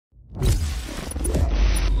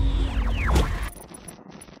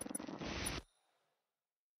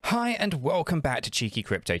Hi and welcome back to Cheeky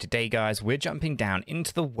Crypto. Today guys, we're jumping down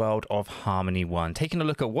into the world of Harmony One, taking a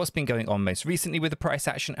look at what's been going on most recently with the price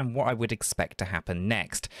action and what I would expect to happen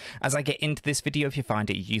next. As I get into this video, if you find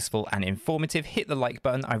it useful and informative, hit the like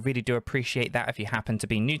button. I really do appreciate that. If you happen to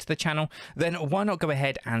be new to the channel, then why not go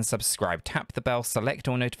ahead and subscribe, tap the bell, select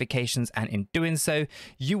all notifications, and in doing so,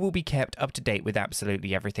 you will be kept up to date with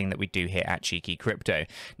absolutely everything that we do here at Cheeky Crypto.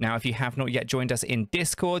 Now, if you have not yet joined us in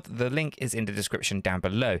Discord, the link is in the description down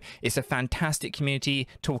below. It's a fantastic community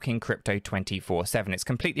talking crypto 24/7. It's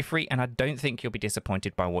completely free and I don't think you'll be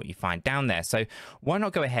disappointed by what you find down there. So why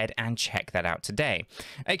not go ahead and check that out today?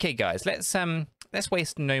 Okay guys, let's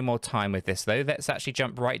waste no more time with this though. Let's actually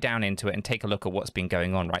jump right down into it and take a look at what's been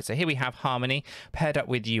going on, right? So here we have Harmony paired up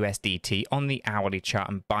with USDT on the hourly chart,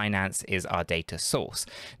 and Binance is our data source.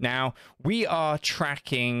 Now, we are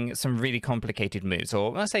tracking some really complicated moves,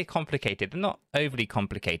 or when I say complicated, they're not overly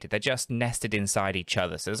complicated. They're just nested inside each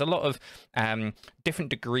other. So there's a lot of different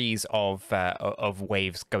degrees of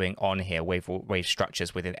waves going on here, wave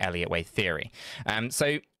structures within Elliott wave theory.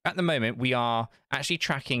 So at the moment, we are actually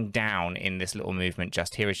tracking down in this little movement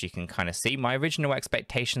just here, as you can kind of see. My original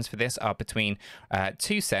expectations for this are between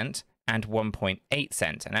 2 cents and 1.8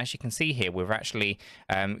 cents. And as you can see here, we've actually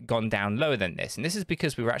gone down lower than this. And this is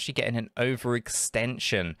because we were actually getting an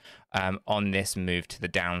overextension on this move to the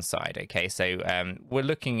downside. Okay, so we're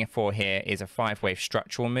looking for here is a 5-wave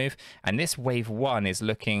structural move, and this wave 1 is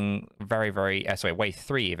looking very wave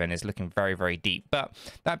 3 even is looking very deep. But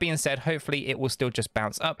that being said, hopefully it will still just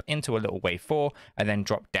bounce up into a little wave 4 and then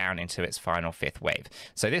drop down into its final 5th wave.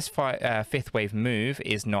 So this 5th wave move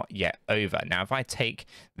is not yet over. Now if I take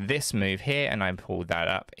this move here and I pull that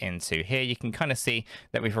up into here, you can kind of see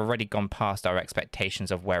that we've already gone past our expectations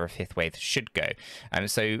of where a 5th wave should go.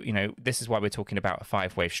 So you know, this is why we're talking about a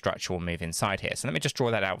 5-wave structural move inside here. So let me just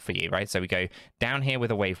draw that out for you, right? So we go down here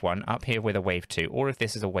with a wave 1, up here with a wave 2. All of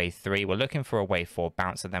this is a wave 3. We're looking for a wave 4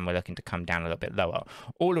 bounce, and then we're looking to come down a little bit lower.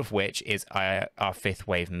 All of which is our 5th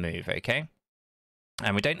wave move, okay?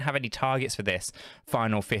 And we don't have any targets for this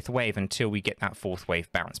final 5th wave until we get that 4th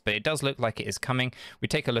wave bounce. But it does look like it is coming. We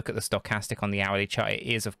take a look at the stochastic on the hourly chart. It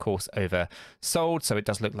is, of course, oversold. So it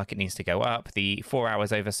does look like it needs to go up. The 4 hours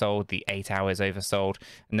oversold, the 8 hours oversold,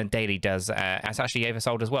 and the daily does, it's actually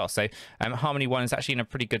oversold as well. So Harmony One is actually in a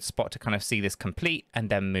pretty good spot to kind of see this complete and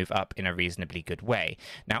then move up in a reasonably good way.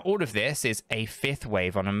 Now, all of this is a 5th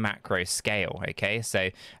wave on a macro scale, okay? So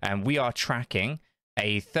we are tracking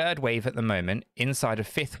a 3rd wave at the moment inside a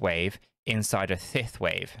 5th wave inside a 5th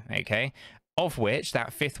wave, okay, of which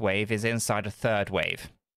that 5th wave is inside a 3rd wave,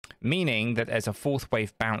 meaning that there's a 4th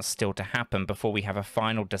wave bounce still to happen before we have a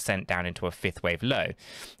final descent down into a 5th wave low.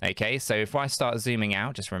 Okay, so if I start zooming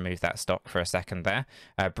out, just remove that stock for a second there,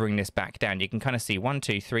 bring this back down, you can kind of see 1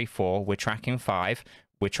 2 3 4, we're tracking 5.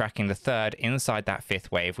 We're tracking the 3rd inside that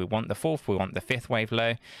 5th wave. We want the 4th, we want the 5th wave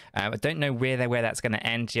low. I don't know where that's going to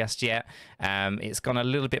end just yet. It's gone a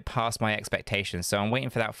little bit past my expectations. So I'm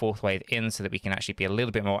waiting for that 4th wave in so that we can actually be a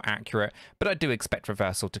little bit more accurate. But I do expect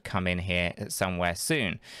reversal to come in here somewhere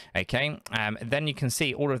soon. Okay, then you can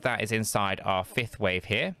see all of that is inside our 5th wave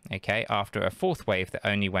here. Okay, after a 4th wave that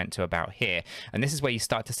only went to about here. And this is where you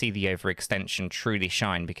start to see the overextension truly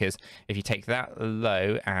shine, because if you take that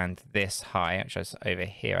low and this high, which is over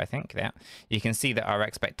here, I think, that you can see that our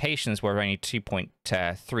expectations were only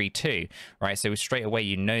 2.32, right? So straight away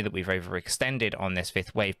you know that we've overextended on this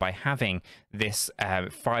 5th wave by having this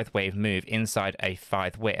 5th wave move inside a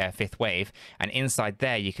 5th wave, and inside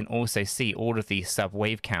there you can also see all of these sub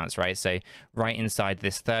wave counts, right? So right inside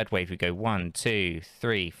this 3rd wave we go 1 2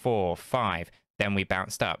 3 4 5, then we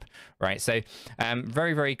bounced up, right? So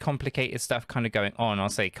very complicated stuff kind of going on. I'll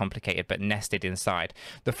say complicated, but nested inside.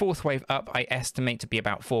 The 4th wave up, I estimate to be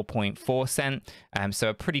about 4.4 cents. So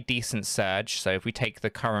a pretty decent surge. So if we take the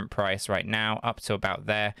current price right now up to about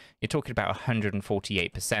there, you're talking about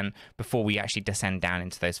 148% before we actually descend down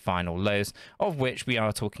into those final lows, of which we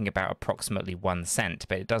are talking about approximately 1 cent.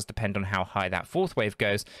 But it does depend on how high that 4th wave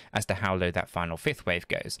goes as to how low that final 5th wave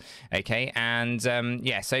goes. Okay, and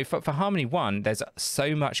yeah, so for Harmony One, there's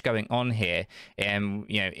so much going on here. You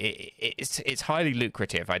know, it's highly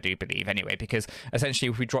lucrative, I do believe, anyway, because essentially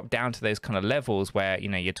if we drop down to those kind of levels where, you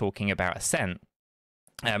know, you're talking about a cent,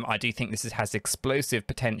 I do think this has explosive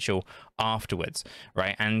potential afterwards,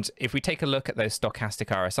 right? And if we take a look at those stochastic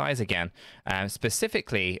RSIs again,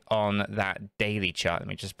 specifically on that daily chart, let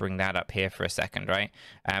me just bring that up here for a second, right?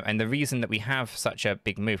 And the reason that we have such a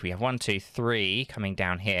big move, we have 1, 2, 3 coming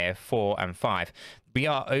down here, 4 and 5. We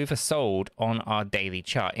are oversold on our daily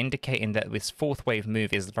chart, indicating that this fourth wave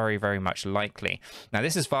move is very, very much likely. Now,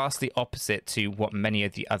 this is vastly opposite to what many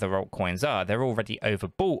of the other altcoins are. They're already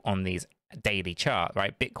overbought on these daily chart,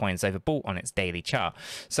 right? Bitcoin's overbought on its daily chart.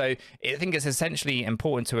 So I think it's essentially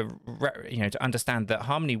important to understand that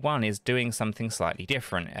Harmony One is doing something slightly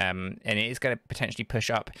different, and it is going to potentially push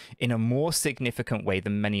up in a more significant way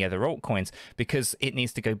than many other altcoins, because it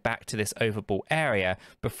needs to go back to this overbought area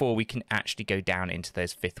before we can actually go down into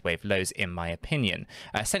those fifth wave lows, in my opinion.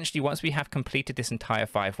 Essentially, once we have completed this entire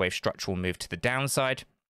 5-wave structural move to the downside,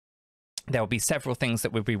 there will be several things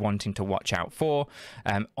that we'll be wanting to watch out for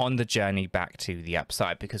on the journey back to the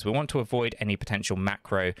upside, because we want to avoid any potential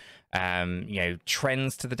macro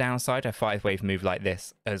trends to the downside. A 5-wave move like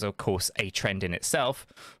this is, of course, a trend in itself.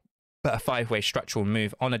 But a 5-wave structural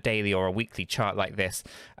move on a daily or a weekly chart like this,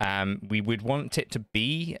 we would want it to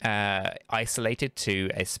be isolated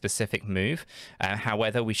to a specific move.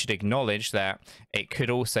 However, we should acknowledge that it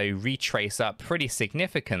could also retrace up pretty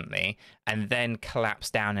significantly and then collapse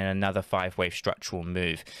down in another 5-wave structural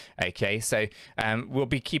move. Okay, so we'll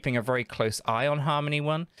be keeping a very close eye on Harmony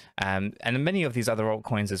One, and many of these other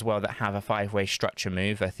altcoins as well that have a 5-wave structure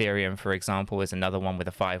move. Ethereum, for example, is another one with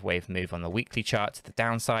a 5-wave move on the weekly chart to the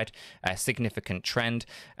downside. A significant trend,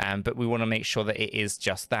 but we want to make sure that it is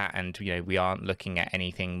just that, and we aren't looking at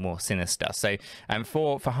anything more sinister. So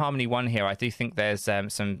for Harmony One here, I do think there's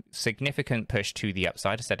some significant push to the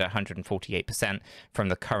upside. I said 148% from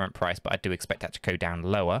the current price, but I do expect that to go down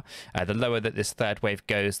lower. The lower that this third wave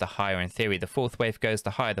goes, the higher in theory the fourth wave goes.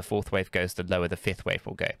 The higher the fourth wave goes, the lower the fifth wave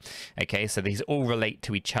will go. Okay, so these all relate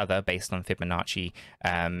to each other based on Fibonacci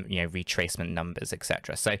retracement numbers,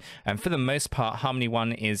 etc. So for the most part, Harmony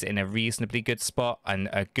One is in a reasonably good spot and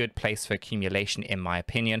a good place for accumulation, in my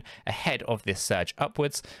opinion, ahead of this surge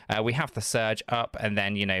upwards. We have the surge up, and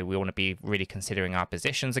then we want to be really considering our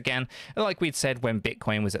positions again, like we'd said when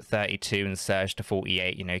Bitcoin was at 32 and surged to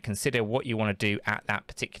 48. Consider what you want to do at that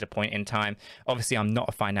particular point in time. Obviously, I'm not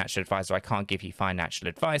a financial advisor, I can't give you financial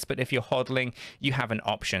advice, but if you're hodling, you have an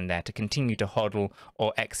option there to continue to hodl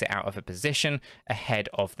or exit out of a position ahead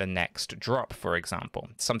of the next drop, for example.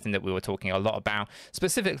 Something that we were talking a lot about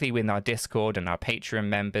specifically with our Discord and our Patreon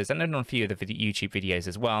members, and then on a few of the YouTube videos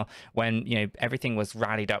as well, when everything was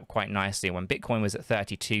rallied up quite nicely. When Bitcoin was at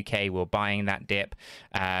 32k, we were buying that dip,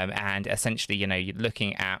 and essentially you're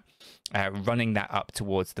looking at running that up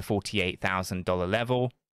towards the $48,000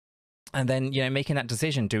 level. And then, making that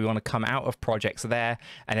decision, do we want to come out of projects there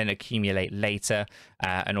and then accumulate later,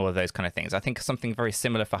 and all of those kind of things. I think something very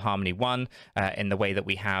similar for Harmony One, in the way that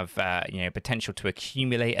we have, potential to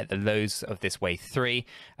accumulate at the lows of this wave 3.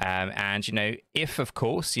 And, if, of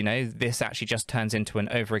course, this actually just turns into an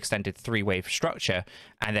overextended 3-wave structure,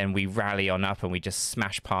 and then we rally on up and we just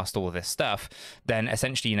smash past all of this stuff, then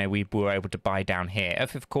essentially, we were able to buy down here.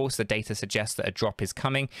 If, of course, the data suggests that a drop is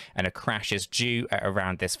coming and a crash is due at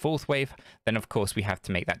around this 4th wave, then of course we have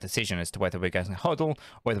to make that decision as to whether we're going to hodl,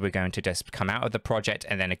 whether we're going to just come out of the project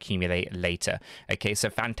and then accumulate later. Okay, so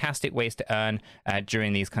fantastic ways to earn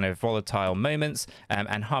during these kind of volatile moments,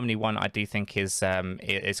 and Harmony One I do think is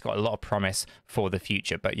it's got a lot of promise for the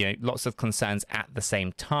future, but lots of concerns at the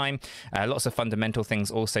same time, lots of fundamental things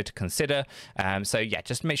also to consider. So yeah,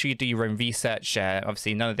 just make sure you do your own research.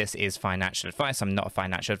 Obviously none of this is financial advice. I'm not a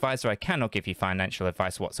financial advisor. I cannot give you financial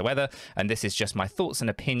advice whatsoever, and this is just my thoughts and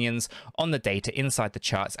opinions on the data inside the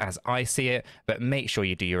charts as I see it. But make sure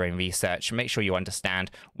you do your own research, make sure you understand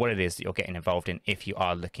what it is that you're getting involved in if you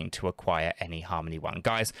are looking to acquire any Harmony One.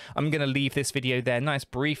 Guys, I'm going to leave this video there. Nice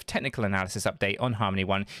brief technical analysis update on Harmony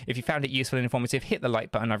One. If you found it useful and informative, hit the like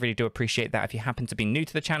button. I really do appreciate that. If you happen to be new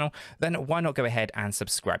to the channel, then why not go ahead and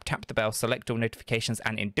subscribe, tap the bell, select all notifications,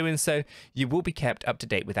 and in doing so you will be kept up to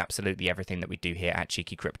date with absolutely everything that we do here at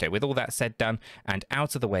Cheeky Crypto. With all that said, done, and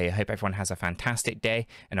out of the way, I hope everyone has a fantastic day,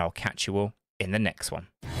 and I'll catch you all in the next one.